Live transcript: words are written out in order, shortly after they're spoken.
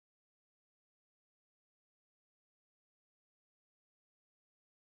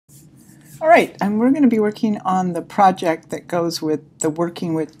All right, and we're going to be working on the project that goes with the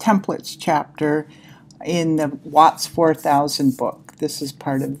Working with Templates chapter in the WATS 4000 book. This is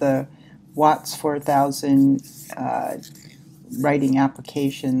part of the WATS 4000 writing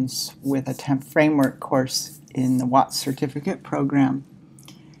applications with a temp framework course in the WATS certificate program.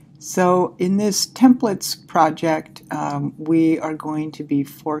 So in this templates project, we are going to be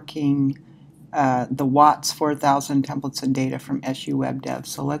forking the WATS 4000 templates and data from SU Web Dev.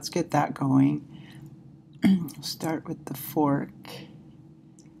 So let's get that going. We'll start with the fork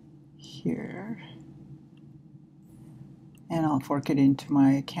here. And I'll fork it into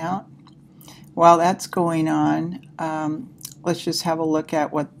my account. While that's going on, let's just have a look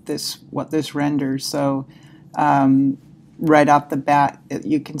at what this renders. So right off the bat,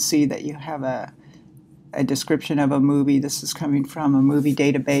 you can see that you have a description of a movie. This is coming from a movie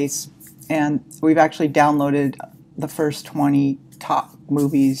database. And we've actually downloaded the first 20 top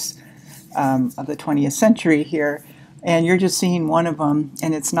movies of the 20th century here. And you're just seeing one of them,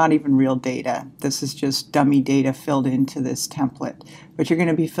 and it's not even real data. This is just dummy data filled into this template. But you're going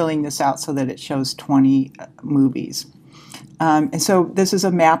to be filling this out so that it shows 20 movies. And so this is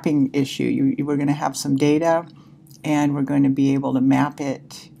a mapping issue. We're going to have some data, and we're going to be able to map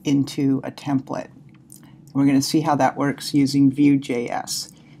it into a template. We're going to see how that works using Vue.js.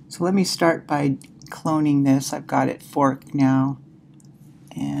 So let me start by cloning this. I've got it forked now.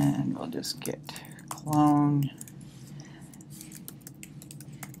 And we'll just get clone.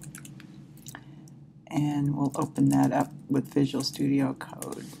 And we'll open that up with Visual Studio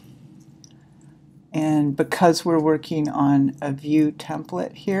Code. And because we're working on a Vue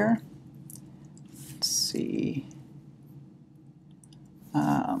template here, let's see.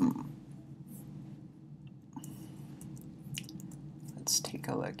 Let's take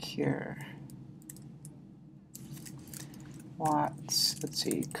a look here. WATS, let's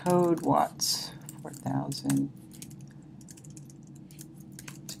see, code WATS 4000.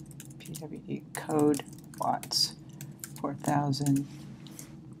 PWD code WATS 4000.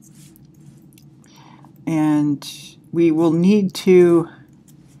 And we will need to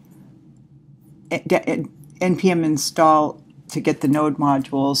npm install to get the node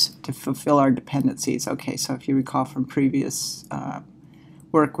modules to fulfill our dependencies. Okay, so if you recall from previous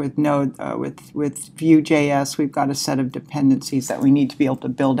work with Node, with Vue.js, we've got a set of dependencies that we need to be able to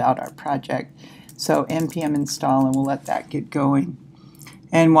build out our project. So npm install, and we'll let that get going.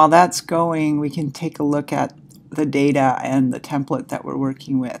 And while that's going, we can take a look at the data and the template that we're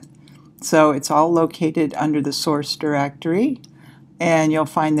working with. So it's all located under the source directory, and you'll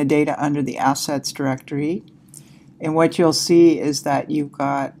find the data under the assets directory. And what you'll see is that you've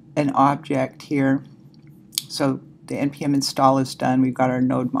got an object here. So the npm install is done. We've got our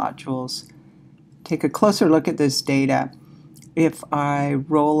node modules. Take a closer look at this data. If I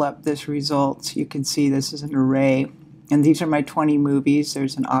roll up this results, you can see this is an array. And these are my 20 movies.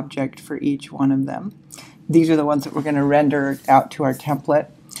 There's an object for each one of them. These are the ones that we're going to render out to our template.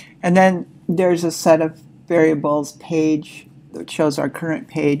 And then there's a set of variables, page, that shows our current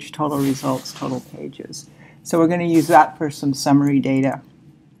page, total results, total pages. So we're going to use that for some summary data.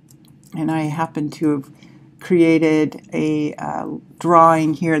 And I happen to have created a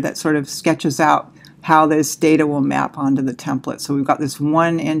drawing here that sort of sketches out how this data will map onto the template. So we've got this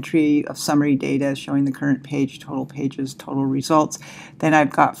one entry of summary data showing the current page, total pages, total results. Then I've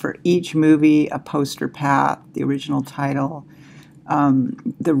got for each movie a poster path, the original title,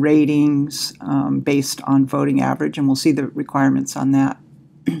 the ratings based on voting average, and we'll see the requirements on that.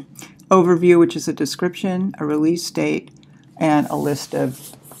 Overview, which is a description, a release date, and a list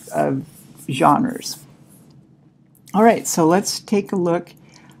of genres. All right, so let's take a look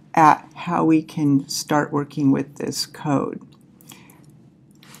at how we can start working with this code.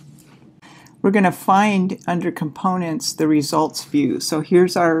 We're going to find under components the results view. So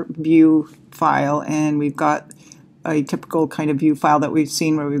here's our view file, and we've got a typical kind of view file that we've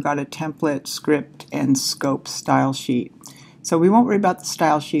seen where we've got a template, script, and scope style sheet. So we won't worry about the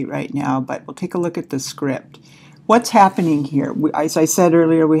style sheet right now, but we'll take a look at the script. What's happening here? As I said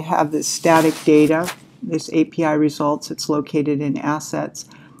earlier, we have this static data, this API results. It's located in assets.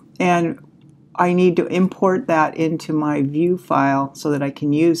 And I need to import that into my view file so that I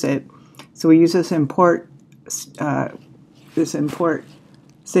can use it. So we use this import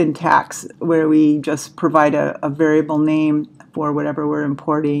syntax where we just provide a variable name for whatever we're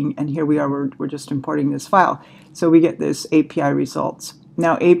importing. And here we are, we're just importing this file. So we get this API results.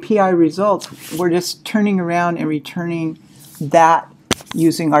 Now API results, we're just turning around and returning that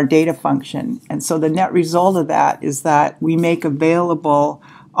using our data function. And so the net result of that is that we make available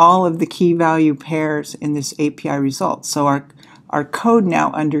all of the key value pairs in this API result. So our code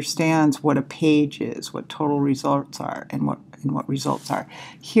now understands what a page is, what total results are, and what results are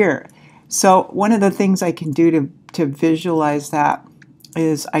here. So one of the things I can do to visualize that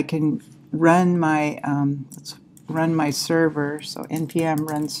is I can run my let's run my server. So npm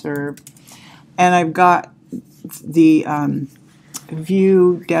run serve, and I've got the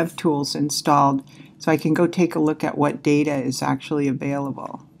Vue DevTools installed, so I can go take a look at what data is actually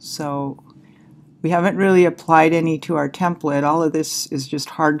available. So we haven't really applied any to our template. All of this is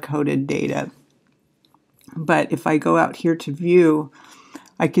just hard-coded data. But if I go out here to Vue,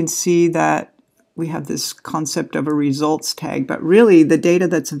 I can see that we have this concept of a results tag, but really the data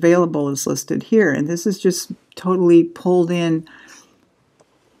that's available is listed here. And this is just totally pulled in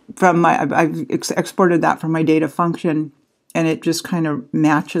from I've exported that from my data function, and it just kind of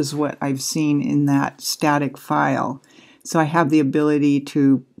matches what I've seen in that static file. So I have the ability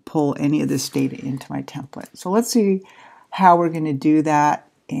to pull any of this data into my template. So let's see how we're going to do that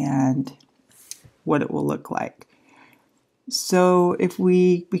and what it will look like. So if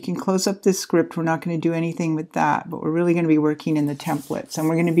we can close up this script, we're not going to do anything with that, but we're really going to be working in the templates, and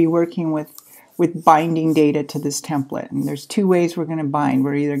we're going to be working with binding data to this template. And there's two ways we're going to bind.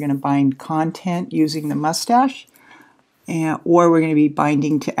 We're either going to bind content using the mustache, or we're going to be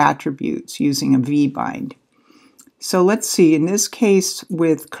binding to attributes using a vbind. So let's see, in this case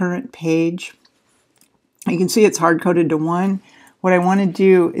with current page, you can see it's hard-coded to 1. What I want to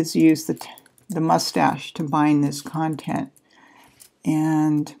do is use the mustache to bind this content.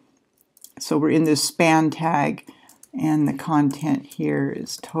 And so we're in this span tag, and the content here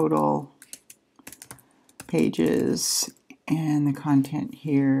is total pages, and the content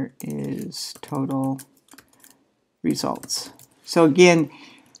here is total results. So again,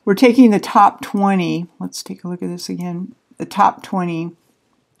 we're taking the top 20. Let's take a look at this again. The top 20,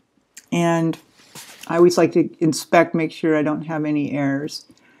 and I always like to inspect, make sure I don't have any errors.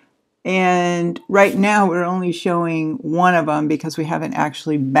 And right now we're only showing one of them because we haven't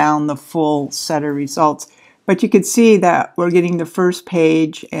actually bound the full set of results. But you could see that we're getting the first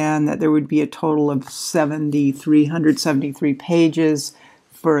page, and that there would be a total of 173 pages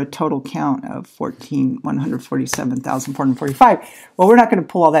for a total count of 147,445. Well, we're not going to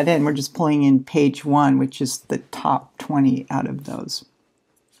pull all that in. We're just pulling in page 1, which is the top 20 out of those.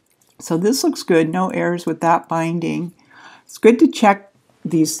 So this looks good. No errors with that binding. It's good to check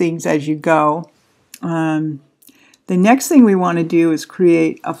these things as you go. The next thing we want to do is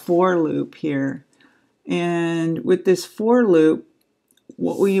create a for loop here. And with this for loop,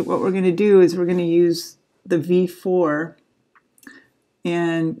 what we're going to do is we're going to use the v-for,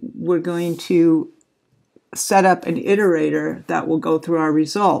 and we're going to set up an iterator that will go through our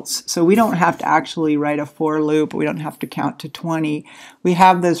results. So we don't have to actually write a for loop. We don't have to count to 20. We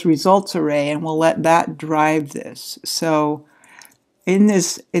have this results array, and we'll let that drive this. So in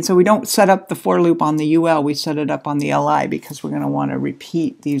this, and so we don't set up the for loop on the UL. We set it up on the LI because we're going to want to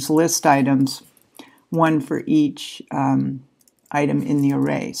repeat these list items, one for each item in the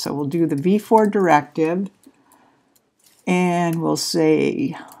array. So we'll do the v-for directive, and we'll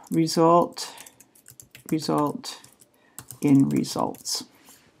say result in results.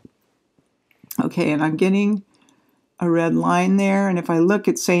 Okay, and I'm getting a red line there, and if I look,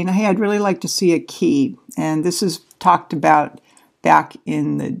 it's saying, hey, I'd really like to see a key. And this is talked about back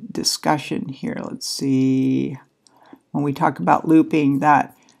in the discussion here. Let's see, when we talk about looping,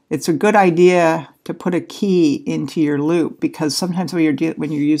 that it's a good idea to put a key into your loop, because sometimes when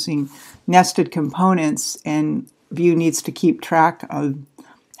you're using nested components and Vue needs to keep track of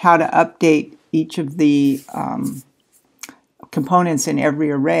how to update each of the components in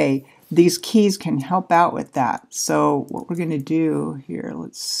every array, these keys can help out with that. So what we're going to do here,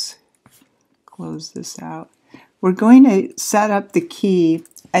 let's close this out. We're going to set up the key,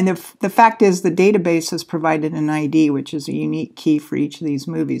 and the fact is the database has provided an ID, which is a unique key for each of these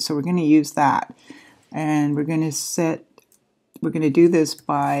movies. So we're going to use that, and we're going to do this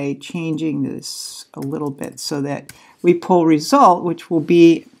by changing this a little bit so that we pull result, which will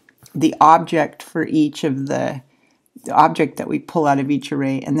be the object for each of the object that we pull out of each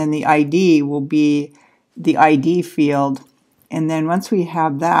array, and then the ID will be the ID field. And then once we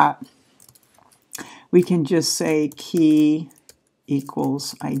have that, we can just say key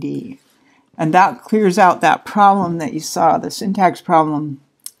equals ID. And that clears out that problem that you saw, the syntax problem.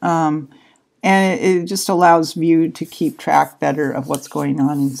 And it just allows Vue to keep track better of what's going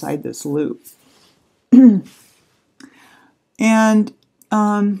on inside this loop. And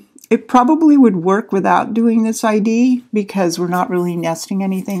it probably would work without doing this ID, because we're not really nesting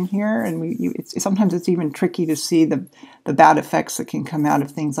anything here, and sometimes it's even tricky to see the bad effects that can come out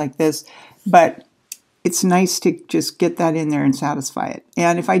of things like this. But it's nice to just get that in there and satisfy it.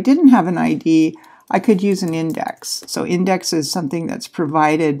 And if I didn't have an ID, I could use an index. So index is something that's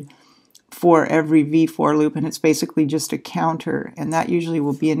provided for every v for loop, and it's basically just a counter, and that usually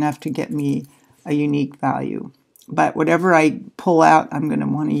will be enough to get me a unique value. But whatever I pull out, I'm going to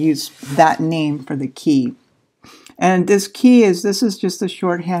want to use that name for the key. And this key this is just a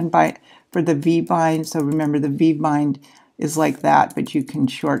shorthand for the vbind. So remember, the vbind is like that, but you can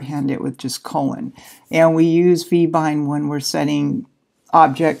shorthand it with just colon. And we use vbind when we're setting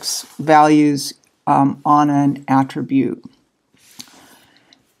objects values on an attribute.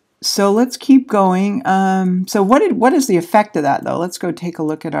 So let's keep going. So what is the effect of that, though? Let's go take a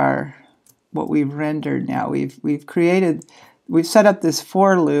look at what we've rendered now. We've set up this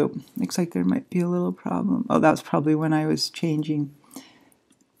for loop. Looks like there might be a little problem. Oh, that was probably when I was changing.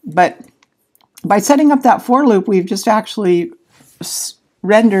 But by setting up that for loop, we've just actually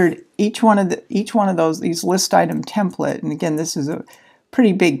rendered each one of these list item template. And again, this is a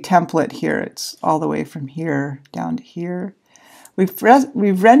pretty big template here. It's all the way from here down to here. We've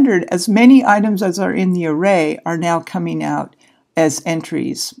rendered as many items as are in the array are now coming out as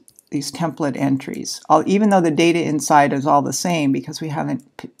entries, these template entries. Even though the data inside is all the same because we haven't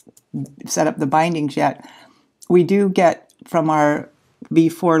set up the bindings yet, we do get from our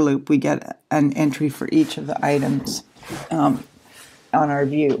v-for loop, we get an entry for each of the items on our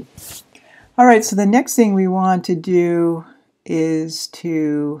view. All right, so the next thing we want to do is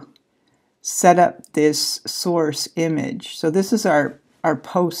to set up this source image. So this is our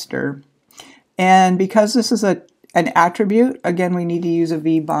poster. And because this is an attribute, again, we need to use a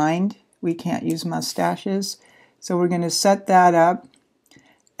vbind. We can't use mustaches. So we're going to set that up.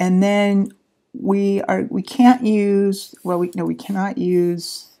 And then we cannot use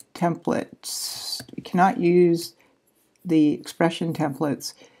templates. We cannot use the expression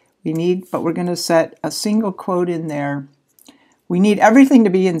templates. But we're going to set a single quote in there. We need everything to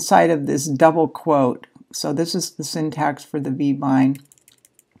be inside of this double quote. So this is the syntax for the vbind.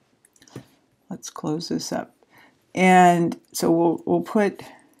 Let's close this up. And so we'll put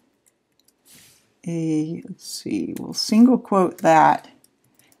we'll single quote that,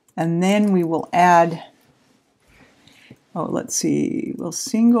 and then we will add, we'll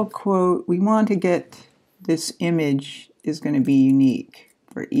single quote, we want to get this image is going to be unique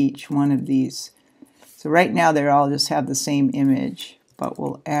for each one of these. So right now they all just have the same image, but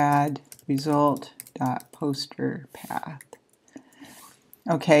we'll add result.poster path.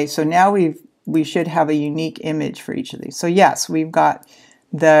 Okay, so now we should have a unique image for each of these. So yes, we've got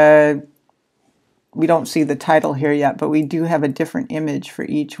we don't see the title here yet, but we do have a different image for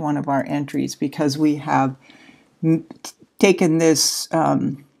each one of our entries because we have taken this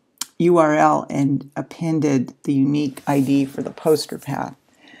URL and appended the unique ID for the poster path.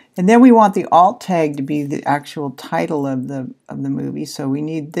 And then we want the alt tag to be the actual title of the movie. So we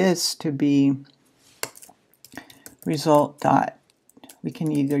need this to be result. We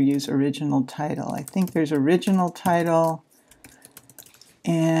can either use original title. I think there's original title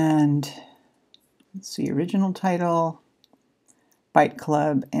and let's see, original title, Byte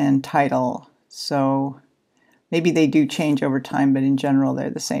Club, and title. So maybe they do change over time, but in general they're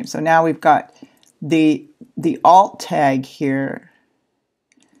the same. So now we've got the alt tag here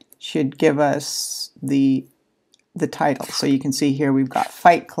should give us the title. So you can see here we've got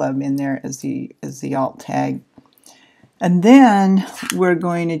Fight Club in there as the alt tag. And then we're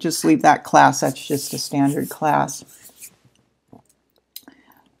going to just leave that class. That's just a standard class.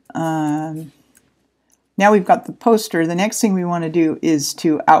 Now we've got the poster. The next thing we want to do is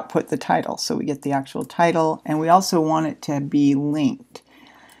to output the title. So we get the actual title, and we also want it to be linked.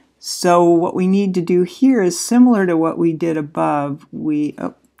 So what we need to do here is similar to what we did above.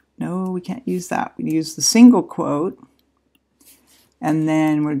 No, we can't use that. We use the single quote, and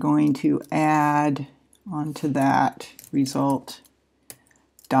then we're going to add onto that result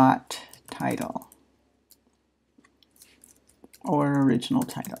dot title or original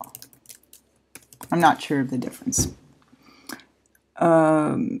title. I'm not sure of the difference.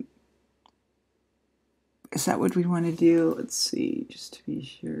 Is that what we want to do? Let's see, just to be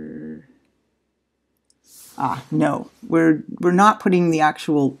sure. No, we're not putting the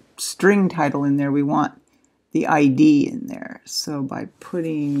actual string title in there. We want the ID in there. So by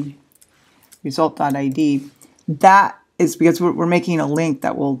putting result.id, that is because we're making a link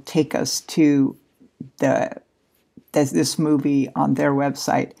that will take us to this movie on their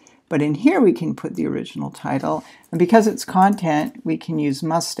website. But in here we can put the original title, and because it's content, we can use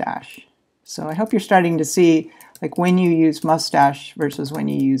mustache. So I hope you're starting to see like when you use mustache versus when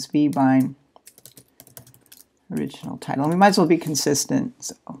you use vbind. Original title. And we might as well be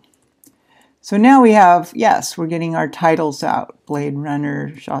consistent. So now we have, yes, we're getting our titles out. Blade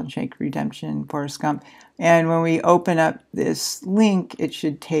Runner, Shawshank Redemption, Forrest Gump. And when we open up this link, it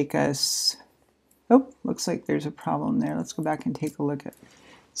should take us, oh, looks like there's a problem there. Let's go back and take a look at it.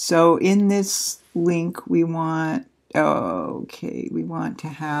 So in this link, we want, okay, we want to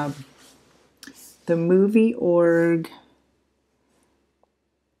have the movie org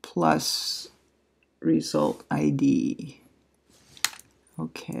plus result ID.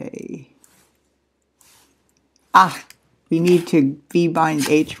 Okay. We need to vbind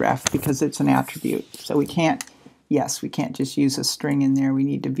href because it's an attribute. So we can't, yes, we can't just use a string in there. We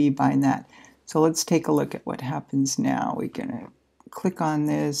need to vbind that. So let's take a look at what happens now. We're going to click on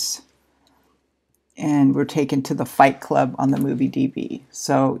this, and we're taken to the Fight Club on the Movie DB.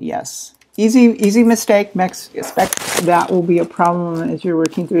 So yes, easy mistake. Expect that will be a problem as you're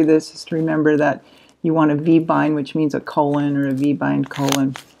working through this. Just remember that you want a vbind, which means a colon or a vbind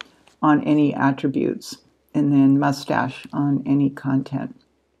colon on any attributes, and then mustache on any content.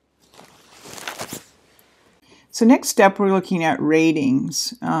 So next step, we're looking at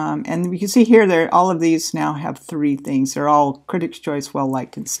ratings. And we can see here, all of these now have 3 things. They're all Critics' Choice,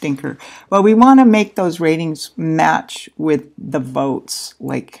 Well-Liked, and Stinker. Well, we want to make those ratings match with the votes,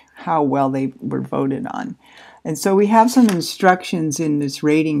 like how well they were voted on. And so we have some instructions in this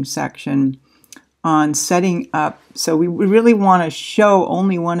rating section on setting up. So we really want to show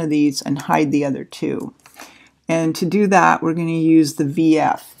only one of these and hide the other 2. And to do that, we're going to use the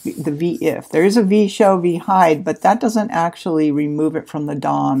VF, the VIF. There is a VShow, VHide, but that doesn't actually remove it from the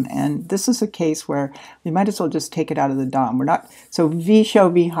DOM. And this is a case where we might as well just take it out of the DOM. So VShow,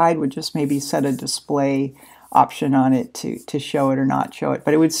 VHide would just maybe set a display option on it to show it or not show it,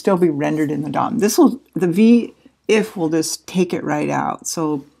 but it would still be rendered in the DOM. The VIF will just take it right out.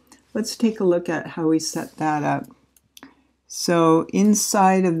 So let's take a look at how we set that up. So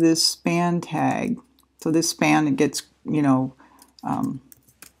inside of this span tag, so this span, it gets, it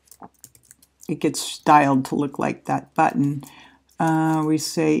gets styled to look like that button. We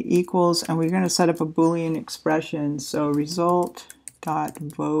say equals, and we're going to set up a Boolean expression. So result.vote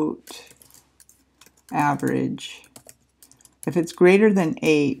average. If it's greater than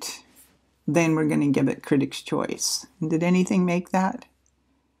 8, then we're going to give it Critics' Choice. And did anything make that?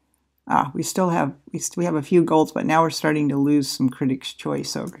 We have a few golds, but now we're starting to lose some Critics'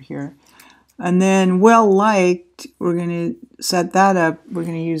 Choice over here. And then well-liked, we're going to set that up. We're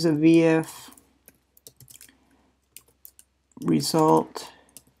going to use a VIF result.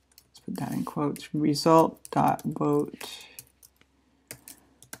 Let's put that in quotes. Result.vote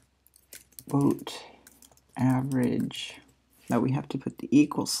average. Now we have to put the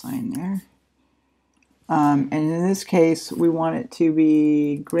equal sign there. And in this case, we want it to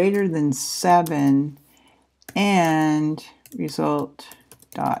be greater than 7 and result.vote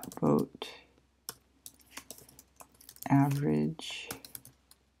average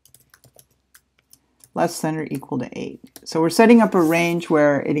less than or equal to 8. So we're setting up a range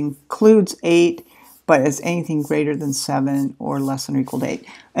where it includes 8, but it's anything greater than 7 or less than or equal to 8.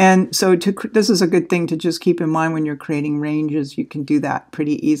 And so this is a good thing to just keep in mind when you're creating ranges. You can do that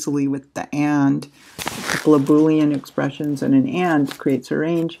pretty easily with the AND. A couple of Boolean expressions and an AND creates a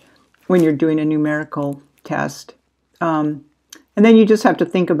range when you're doing a numerical test. And then you just have to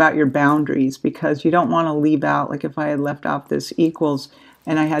think about your boundaries, because you don't want to leave out, like if I had left off this equals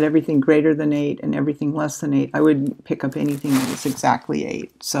and I had everything greater than 8 and everything less than 8, I wouldn't pick up anything that was exactly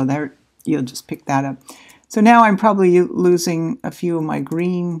 8. So there, you'll just pick that up. So now I'm probably losing a few of my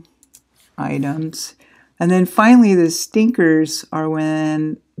green items. And then finally, the stinkers are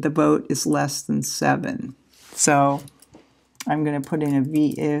when the vote is less than 7. So I'm going to put in a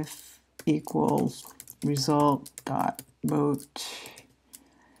VIF equals result.vote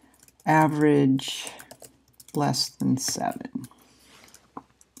average less than 7.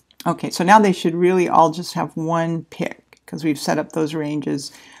 Okay, so now they should really all just have one pick because we've set up those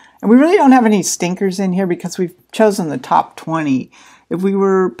ranges. And we really don't have any stinkers in here because we've chosen the top 20. If we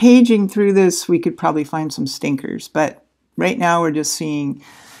were paging through this, we could probably find some stinkers. But right now we're just seeing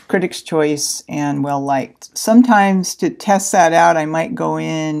Critics' Choice and well-liked. Sometimes to test that out, I might go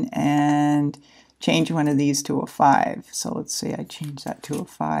in and change one of these to a 5. So let's say I change that to a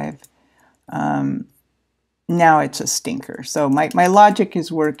 5. Now it's a stinker. So my logic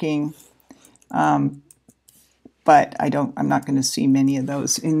is working, but I'm not going to see many of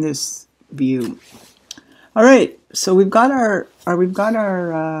those in this view. All right, so we've got our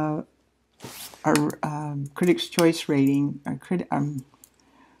Critics' Choice rating.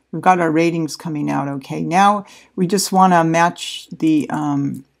 We've got our ratings coming out okay. Now we just want to match the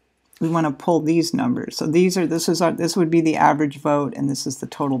we want to pull these numbers. So this would be the average vote, and this is the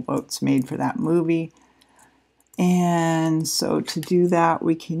total votes made for that movie. And so to do that,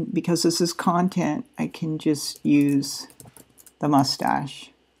 we can, because this is content, I can just use the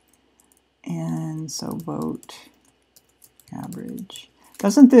mustache. And so vote average.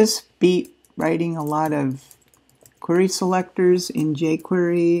 Doesn't this beat writing a lot of query selectors in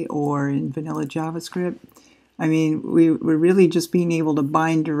jQuery or in vanilla JavaScript? I mean, we're really just being able to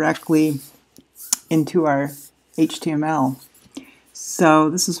bind directly into our HTML. So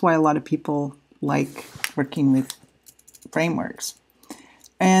this is why a lot of people like working with frameworks.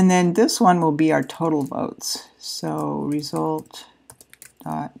 And then this one will be our total votes. So result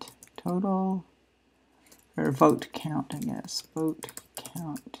dot total, or vote count, I guess. Vote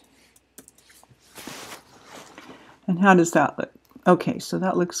count. And how does that look? Okay, so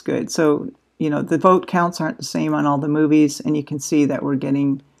that looks good. So, you know, the vote counts aren't the same on all the movies, and you can see that we're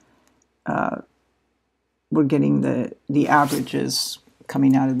getting the averages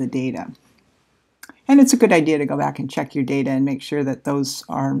coming out of the data. And it's a good idea to go back and check your data and make sure that those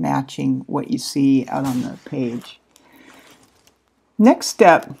are matching what you see out on the page. Next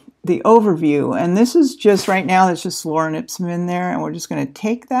step, the overview. And this is just, right now, there's just lorem ipsum in there, and we're just going to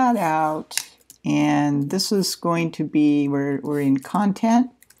take that out. And this is going to be, we're in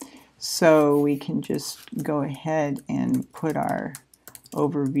content, so we can just go ahead and put our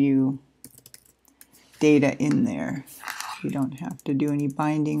overview data in there. You don't have to do any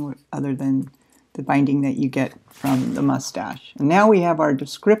binding other than the binding that you get from the mustache. And now we have our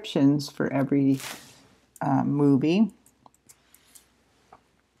descriptions for every movie.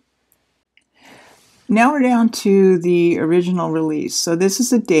 Now we're down to the original release. So this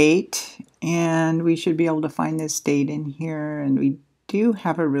is a date, and we should be able to find this date in here, and we do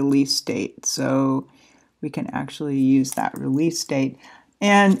have a release date, so we can actually use that release date.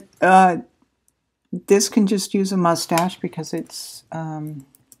 And this can just use a mustache because it's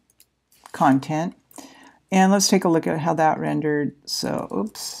content. And let's take a look at how that rendered. So,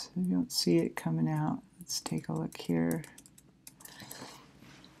 oops, you don't see it coming out. Let's take a look here.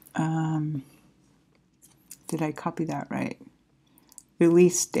 Did I copy that right?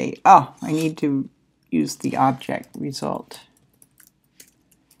 Release date. Oh, I need to use the object result.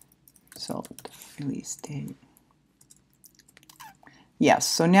 Result, release date. Yes,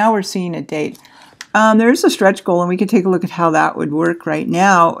 so now we're seeing a date. There's a stretch goal, and we can take a look at how that would work right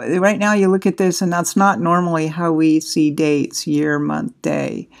now. Right now you look at this, and that's not normally how we see dates, year, month,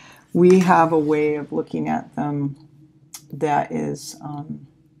 day. We have a way of looking at them that is,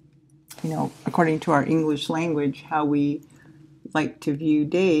 you know, according to our English language, how we like to view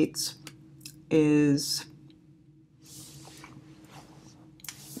dates is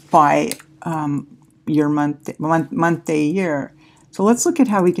by year, month, day, year. So let's look at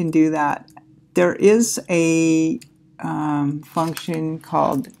how we can do that. There is a function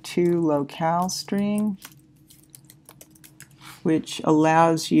called toLocaleString, which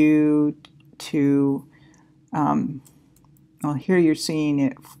allows you to, well, here you're seeing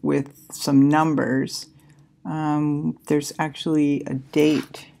it with some numbers. There's actually a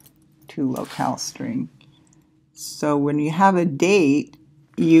date toLocaleString. So when you have a date,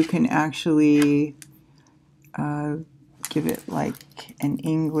 you can actually give it like an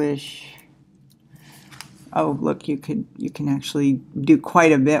English. Oh, look, you can actually do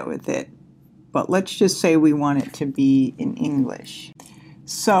quite a bit with it. But let's just say we want it to be in English.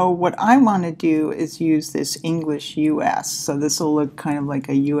 So what I want to do is use this English US. So this will look kind of like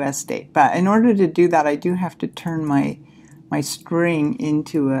a US date. But in order to do that, I do have to turn my string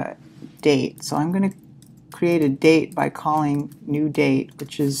into a date. So I'm going to create a date by calling new date,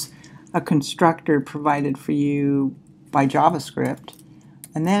 which is a constructor provided for you by JavaScript.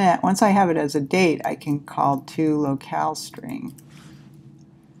 And then once I have it as a date, I can call toLocaleString.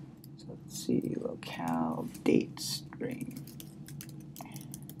 So let's see, locale date string.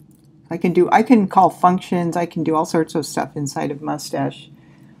 I can call functions. I can do all sorts of stuff inside of Mustache.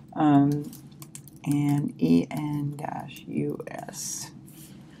 And en-us.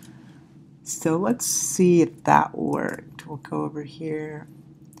 So let's see if that worked. We'll go over here.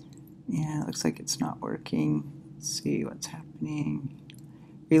 Yeah, it looks like it's not working. Let's see what's happening.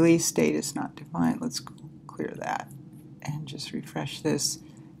 Release date is not defined. Let's clear that and just refresh this.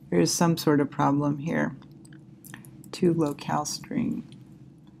 There's some sort of problem here. toLocaleString.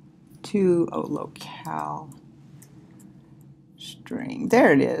 toLocaleString.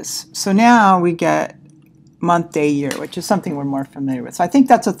 There it is. So now we get month, day, year, which is something we're more familiar with. So I think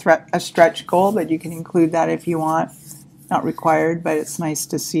that's a stretch goal, but you can include that if you want. Not required, but it's nice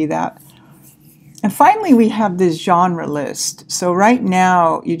to see that. And finally, we have this genre list. So right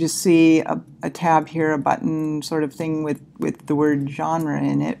now, you just see a tab here, a button sort of thing with the word genre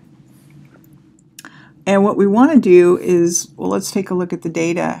in it. And what we want to do is, well, let's take a look at the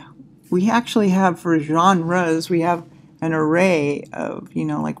data. We actually have, for genres, we have an array of,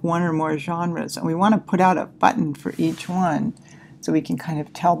 like one or more genres. And we want to put out a button for each one so we can kind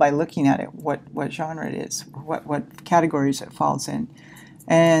of tell by looking at it what genre it is, what categories it falls in.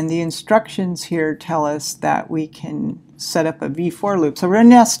 And the instructions here tell us that we can set up a v-for loop. So we're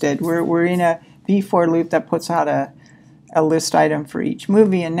nested. We're in a v-for loop that puts out a list item for each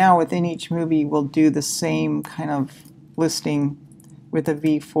movie, and now within each movie we'll do the same kind of listing with a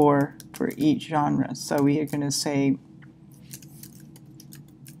v-for for each genre. So we are going to say,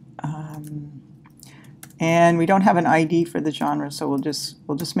 and we don't have an ID for the genre, so we'll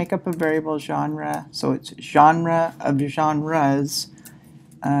just make up a variable genre. So it's genre of genres,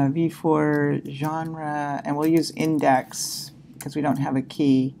 v-for genre, and we'll use index because we don't have a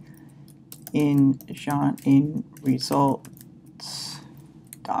key in results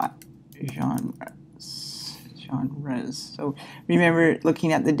dot genres. So remember,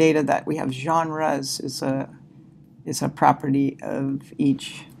 looking at the data, that we have genres is a property of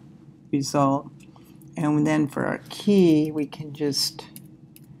each result. And then for our key, we can just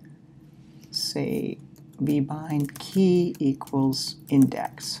say vbind key equals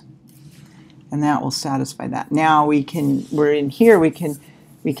index, and that will satisfy that. Now we're in here, we can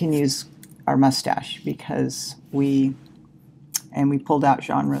use our mustache because we pulled out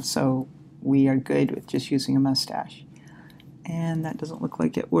genre, so we are good with just using a mustache. And that doesn't look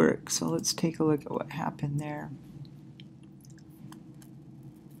like it works, so let's take a look at what happened there.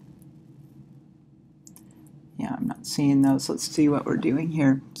 Yeah, I'm not seeing those. Let's see what we're doing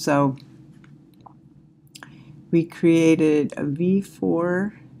here. So we created a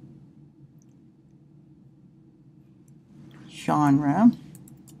v-for genre.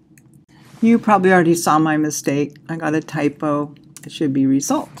 You probably already saw my mistake. I got a typo. It should be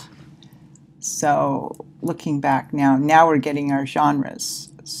result. So looking back now we're getting our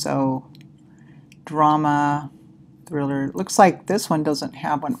genres. So drama, thriller. Looks like this one doesn't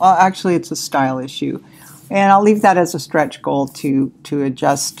have one. Well, actually, it's a style issue. And I'll leave that as a stretch goal to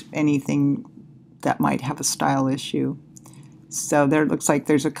adjust anything that might have a style issue. So there looks like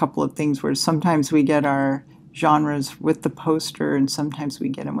there's a couple of things where sometimes we get our genres with the poster and sometimes we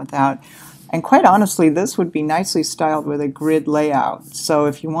get them without. And quite honestly, this would be nicely styled with a grid layout. So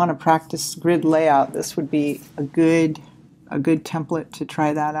if you want to practice grid layout, this would be a good template to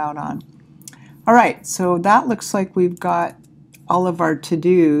try that out on. All right, so that looks like we've got all of our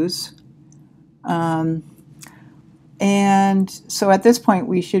to-dos. And so at this point,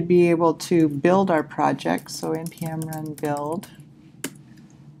 we should be able to build our project. So npm run build.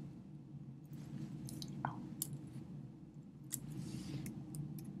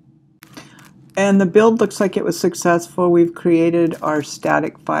 And the build looks like it was successful. We've created our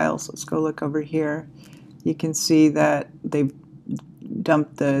static files. Let's go look over here. You can see that they've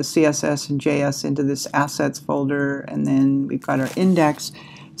dumped the CSS and JS into this assets folder, and then we've got our index.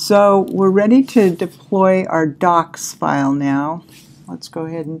 So we're ready to deploy our docs file now. Let's go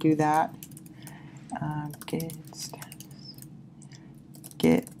ahead and do that. Git status,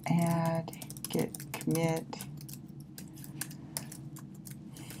 git add, git commit.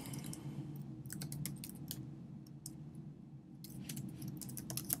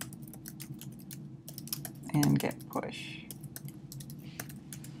 And git push.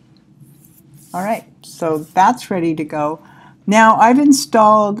 All right, so that's ready to go. Now I've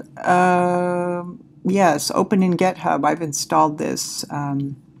installed, yes, open in GitHub. I've installed this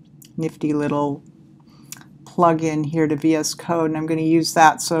nifty little plugin here to VS Code, and I'm going to use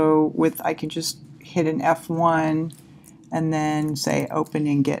that. So I can just hit an F1 and then say open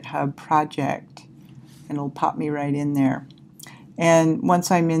in GitHub project, and it'll pop me right in there. And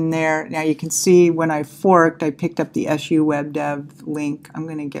once I'm in there, now you can see when I forked, I picked up the SU Web Dev link. I'm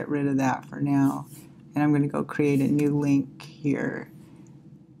going to get rid of that for now. And I'm going to go create a new link here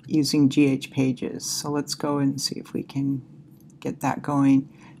using GH Pages. So let's go and see if we can get that going.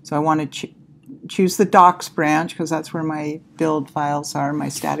 So I want to choose the docs branch because that's where my build files are, my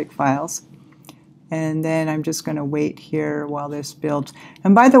static files. And then I'm just going to wait here while this builds.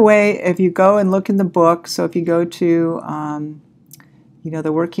 And by the way, if you go and look in the book, so if you go to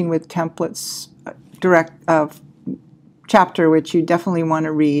the Working with Templates chapter, which you definitely want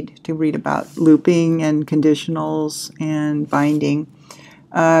to read about looping and conditionals and binding,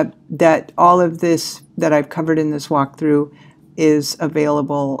 that all of this that I've covered in this walkthrough is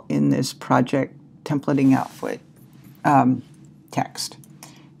available in this project templating output text.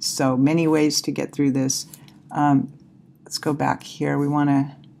 So many ways to get through this. Let's go back here. We want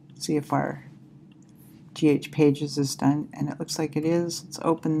to see if our GH Pages is done, and it looks like it is. Let's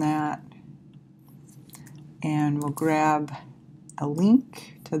open that, and we'll grab a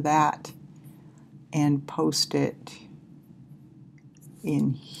link to that and post it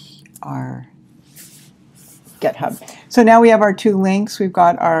in our GitHub. So now we have our two links. We've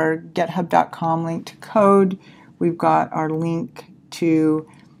got our github.com link to code. We've got our link to,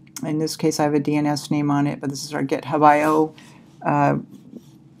 in this case I have a DNS name on it, but this is our GitHub.io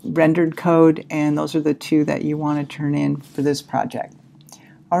rendered code, and those are the two that you want to turn in for this project.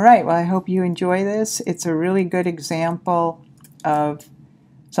 All right, well, I hope you enjoy this. It's a really good example of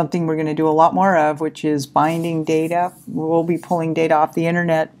something we're going to do a lot more of, which is binding data. We'll be pulling data off the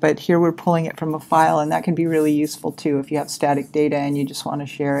internet, but here we're pulling it from a file, and that can be really useful too if you have static data and you just want to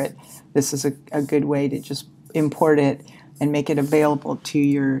share it. This is a good way to just import it and make it available to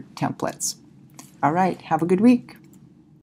your templates. All right, have a good week.